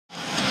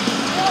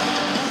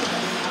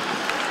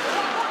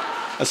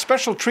A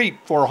special treat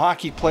for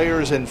hockey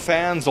players and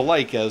fans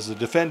alike as the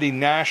defending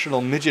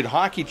national midget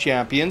hockey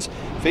champions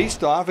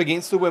faced off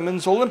against the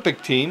women's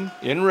Olympic team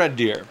in Red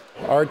Deer.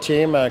 Our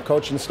team,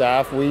 coaching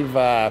staff, we've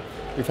had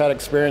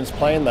experience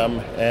playing them,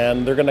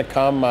 and they're going to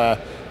come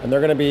and they're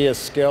going to be as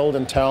skilled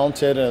and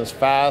talented and as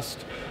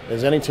fast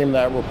as any team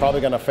that we're probably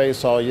going to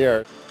face all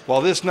year.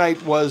 While this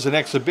night was an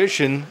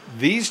exhibition,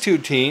 these two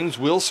teams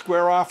will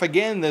square off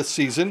again this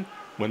season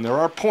when there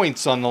are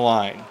points on the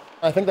line.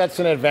 I think that's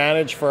an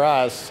advantage for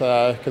us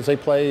because they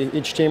play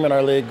each team in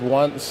our league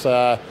once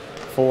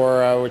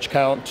which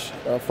count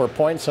for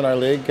points in our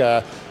league.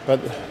 But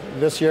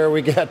this year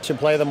we get to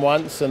play them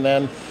once, and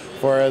then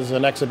as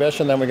an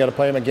exhibition, then we got to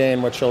play them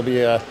again, which will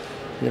be a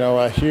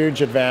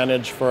huge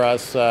advantage for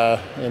us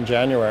in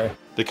January.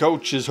 The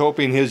coach is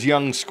hoping his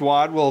young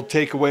squad will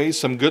take away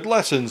some good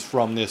lessons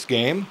from this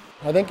game.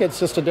 I think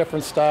it's just a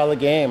different style of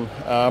game.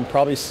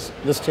 Probably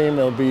this team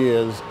will be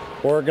as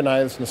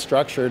organized and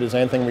structured as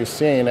anything we've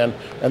seen, and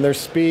their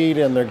speed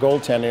and their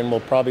goaltending will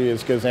probably be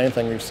as good as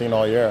anything we've seen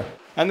all year.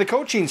 And the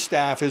coaching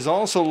staff is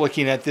also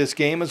looking at this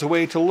game as a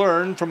way to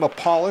learn from a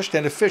polished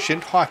and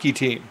efficient hockey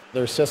team.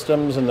 Their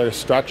systems and their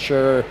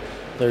structure,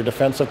 their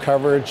defensive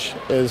coverage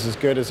is as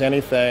good as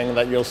anything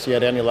that you'll see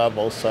at any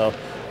level. So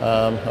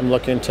I'm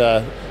looking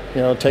to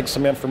take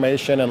some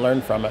information and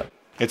learn from it.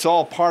 It's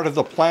all part of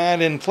the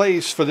plan in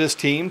place for this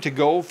team to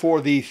go for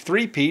the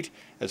three-peat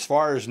as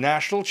far as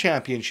national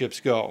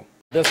championships go.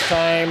 This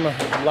time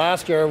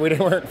last year we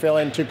weren't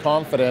feeling too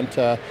confident,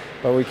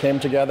 but we came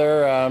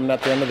together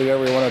at the end of the year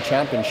we won a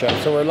championship.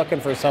 So we're looking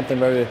for something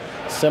very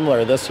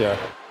similar this year.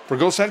 For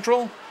Go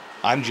Central,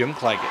 I'm Jim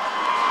Claggett.